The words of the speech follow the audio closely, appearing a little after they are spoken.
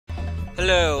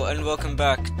Hello and welcome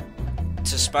back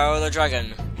to Spyro the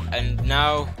Dragon, and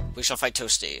now we shall fight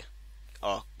Toasty,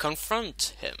 or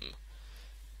confront him.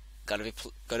 Gotta be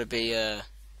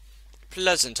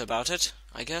pleasant about it,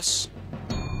 I guess.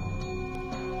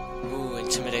 Ooh,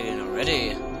 intimidating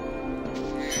already.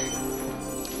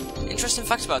 Interesting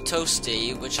facts about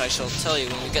Toasty, which I shall tell you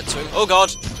when we get to him. Oh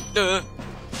god!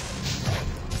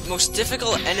 Most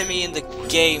difficult enemy in the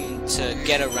game to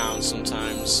get around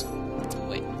sometimes.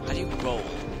 Wait, how do you roll?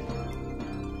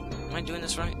 Am I doing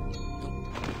this right? Nope.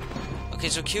 Okay,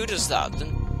 so Q does that, then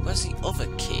where's the other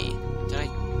key? Did I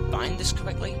bind this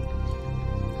correctly?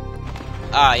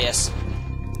 Ah, yes.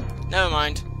 Never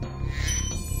mind.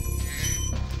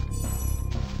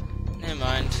 Never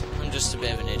mind. I'm just a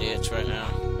bit of an idiot right now.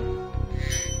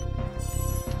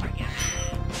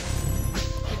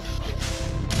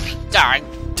 I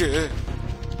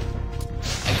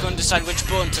couldn't decide which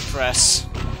button to press.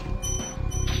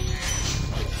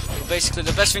 But basically,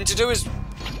 the best thing to do is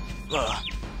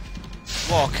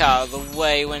walk out of the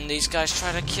way when these guys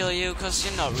try to kill you, because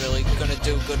you're not really gonna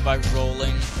do good by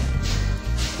rolling.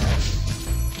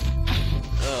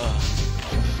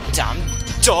 Damn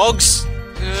dogs!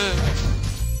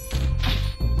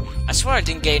 I swear I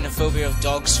didn't gain a phobia of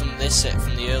dogs from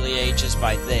the early ages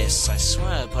by this, I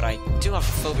swear, but I do have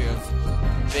a phobia of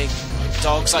big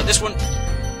dogs like this one.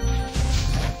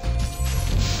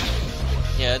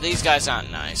 Yeah, these guys aren't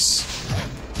nice.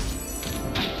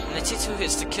 And they take 2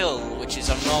 hits to kill, which is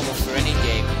abnormal for any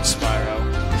game in Spyro.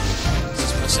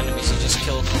 Since most enemies you just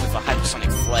kill them with a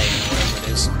hypersonic flame, or whatever it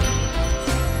is.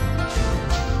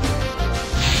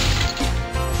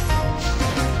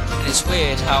 And it's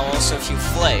weird how also if you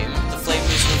flame, the flame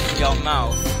is from your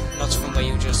mouth, not from where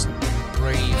you just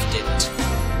breathed it.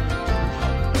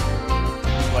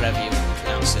 Whatever you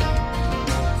pronounce it.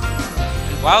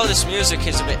 And wow, this music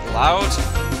is a bit loud.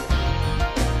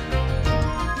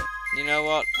 You know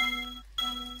what?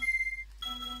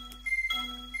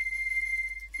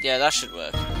 Yeah, that should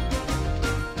work.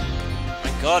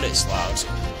 My god, it's loud.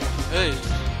 Hey,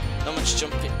 not much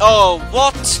jumping. Oh,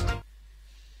 what?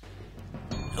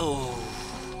 Oh.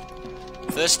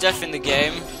 First death in the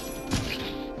game.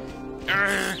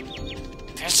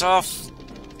 Piss off.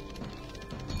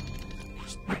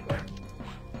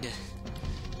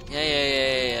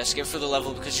 Yeah, skip through the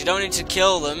level because you don't need to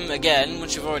kill them again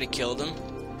once you've already killed them.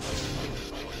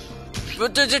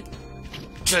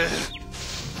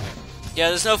 Yeah,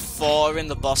 there's no 4 in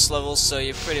the boss level, so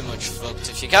you're pretty much fucked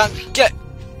if you can't get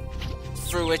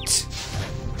through it.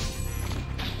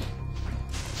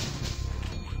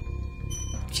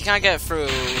 If you can't get through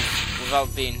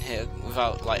without being hit,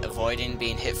 without like avoiding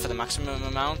being hit for the maximum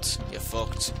amount, you're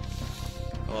fucked.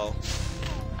 Well,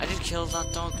 I did kill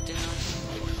that dog, didn't I?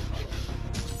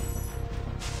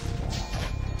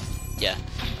 Yeah,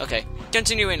 okay.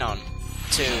 Continuing on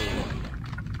to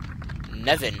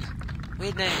Nevin.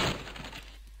 Weird name.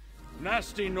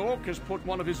 Nasty Nork has put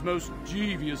one of his most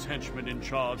devious henchmen in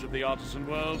charge of the artisan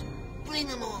world. Bring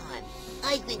him on.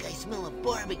 I think I smell a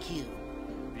barbecue.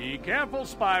 Be careful,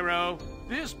 Spyro.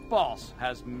 This boss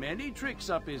has many tricks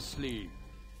up his sleeve.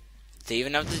 They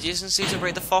even have the decency to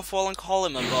break the 4th wall and call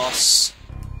him a boss.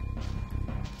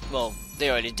 Well,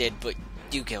 they already did, but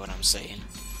you get what I'm saying.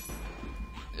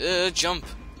 Jump.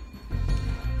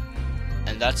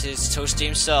 And that is Toasty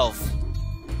himself.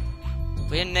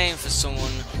 Weird name for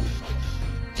someone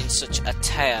in such a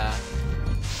tear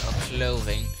of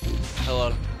clothing. Oh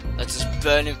well, let's just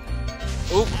burn him.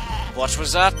 Oop, what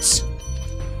was that?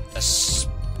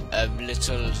 A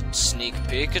little sneak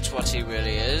peek at what he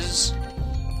really is.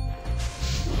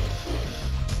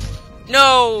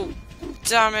 No!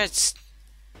 Damn it!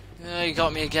 You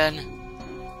got me again.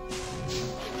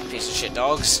 Piece of shit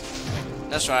dogs.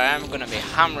 That's right, I'm gonna be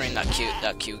hammering that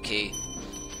Q key.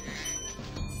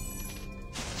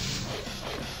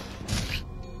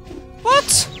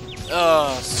 What?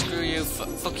 Oh, screw you,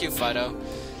 fuck you, Fido.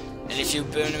 And if you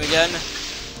burn him again,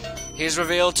 he's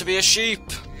revealed to be a sheep.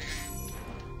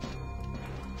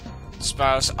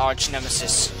 Spyro's arch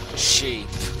nemesis, sheep.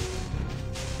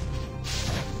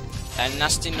 And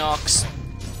Nasty Nork's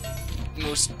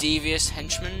most devious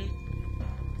henchman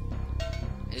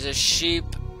is a sheep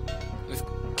with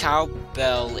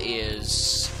cowbell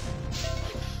ears.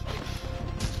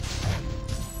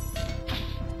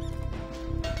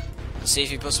 Let's see if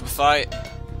he puts up a fight.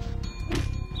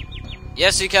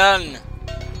 Yes, he can.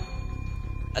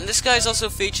 And this guy's also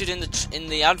featured in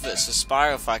the adverts for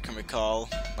Spyro, if I can recall,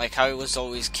 like how he was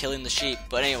always killing the sheep.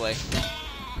 But anyway,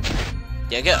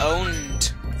 yeah, get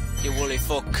owned, you woolly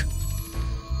fuck.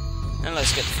 And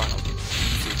let's get the final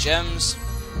few gems.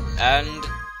 And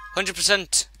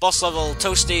 100% boss level,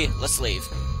 Toasty, let's leave.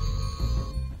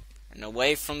 And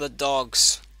away from the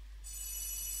dogs.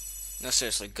 No,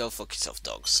 seriously, go fuck yourself,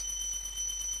 dogs.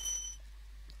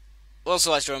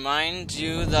 Also, like to remind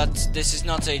you that this is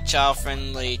not a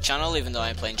child-friendly channel, even though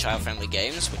I'm playing child-friendly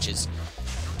games, which is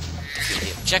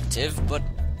the objective, but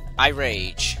I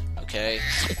rage, okay?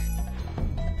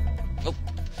 Oh,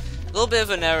 a little bit of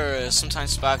an error.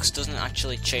 Sometimes Sparks doesn't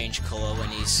actually change colour when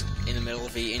he's in the middle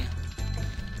of eating.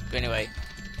 But anyway.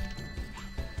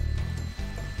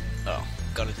 Oh,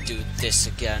 gotta do this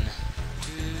again.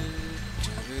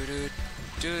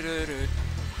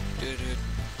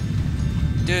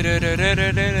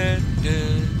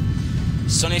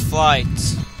 Sunny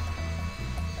flight.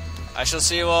 I shall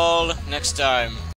see you all next time.